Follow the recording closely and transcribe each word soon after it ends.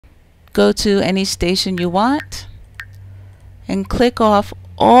go to any station you want and click off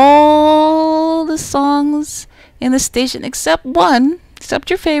all the songs in the station except one, except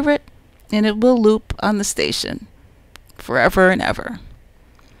your favorite, and it will loop on the station forever and ever.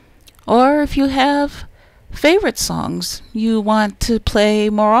 Or if you have favorite songs you want to play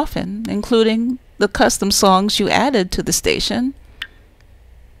more often, including the custom songs you added to the station,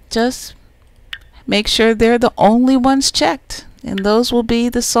 just make sure they're the only ones checked, and those will be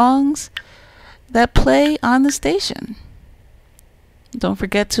the songs that play on the station. Don't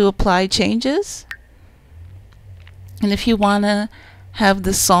forget to apply changes. And if you want to have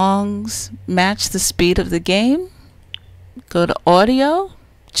the songs match the speed of the game, go to audio,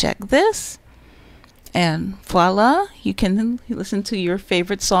 check this, and voila, you can listen to your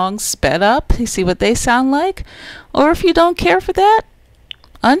favorite songs sped up, you see what they sound like. Or if you don't care for that,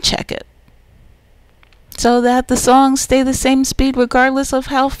 uncheck it so that the songs stay the same speed regardless of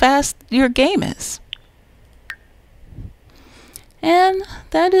how fast your game is. And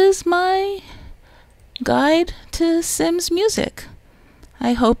that is my guide to Sims music.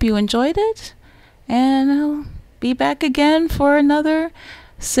 I hope you enjoyed it, and I'll be back again for another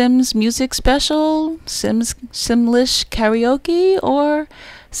Sims music special, Simlish karaoke, or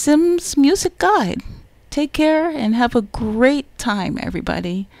Sims music guide. Take care and have a great time,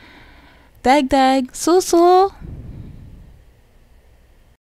 everybody. Dag dag, sul sul.